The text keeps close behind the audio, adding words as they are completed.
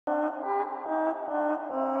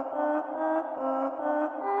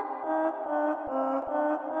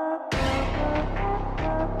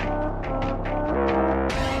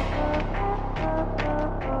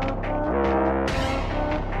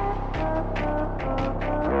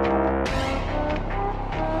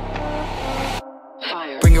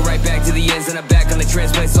back to the ends, and I'm back on the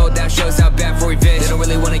trends. Play sold out shows out back for revenge. They don't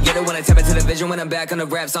really wanna get it when I tap into the vision. When I'm back on the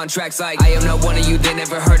raps on tracks like I am not one of you, they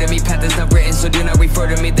never heard of me. Path is not written, so do not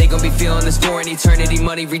refer to me. They gon' be feeling this for an eternity.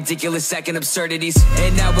 Money, ridiculous, second absurdities.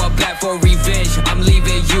 And now I'm back for revenge. I'm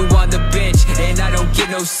leaving you on the bench, and I don't get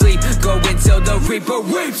no sleep. Go until the Reaper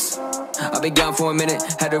weeps. I've been gone for a minute,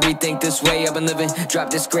 had to rethink this way I've been living.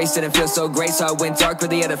 Dropped disgrace, didn't feel so great, so I went dark,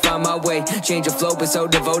 really had to find my way. Change of flow, but so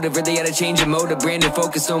devoted, really had to change of mode. Brand new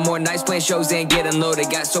focus, no more nights, playing shows and getting loaded.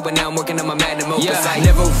 Got sober, now I'm working on my magnum opus. Yeah, I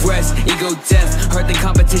never rest, ego death, heard the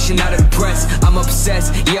competition, not impressed. I'm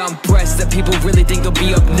obsessed, yeah I'm pressed, that people really think they'll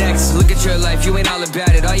be up next. Look at your life, you ain't all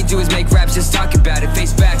about it, all you do is make raps, just talk about it.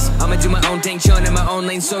 Face facts, I'ma do my own thing, chillin' in my own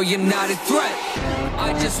lane, so you're not a threat.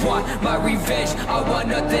 I just want my revenge, I want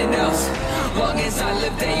nothing else. Long as I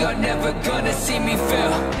live, they are never gonna see me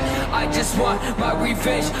fail. I just want my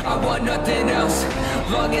revenge, I want nothing else.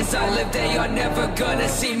 Long as I live, they are never gonna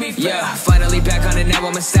see me fail. Yeah, finally back on it, now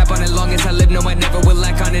I'ma snap on it. Long as I live, no I never will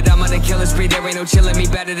lack on it. I'm on a killing spree, there ain't no chillin' me.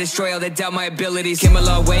 Better destroy all that doubt my abilities. Came a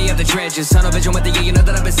long way out the trenches, tunnel vision with the year, you know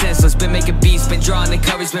that I've been senseless. Been making beats, been drawing the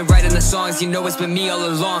courage, been writing the songs. You know it's been me all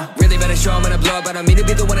along. Really better show 'em when I blow up. I don't mean to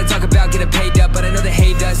be the one to talk about getting paid up, but I know the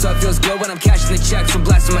hate does, so it feels good when I'm cashing the checks. From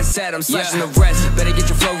blasting my set, I'm slashing the rest. Better get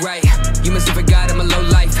your flow right, you must have forgot I'm a low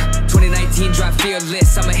life. 2019 drive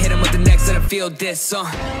fearless, I'ma hit 'em with the next and I feel this.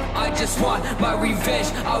 I just want my revenge,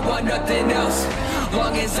 I want nothing else.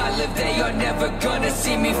 Long as I live, they are never gonna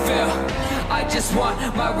see me fail. I just want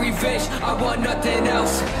my revenge, I want nothing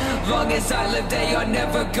else. Long as I live, they are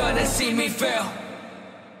never gonna see me fail.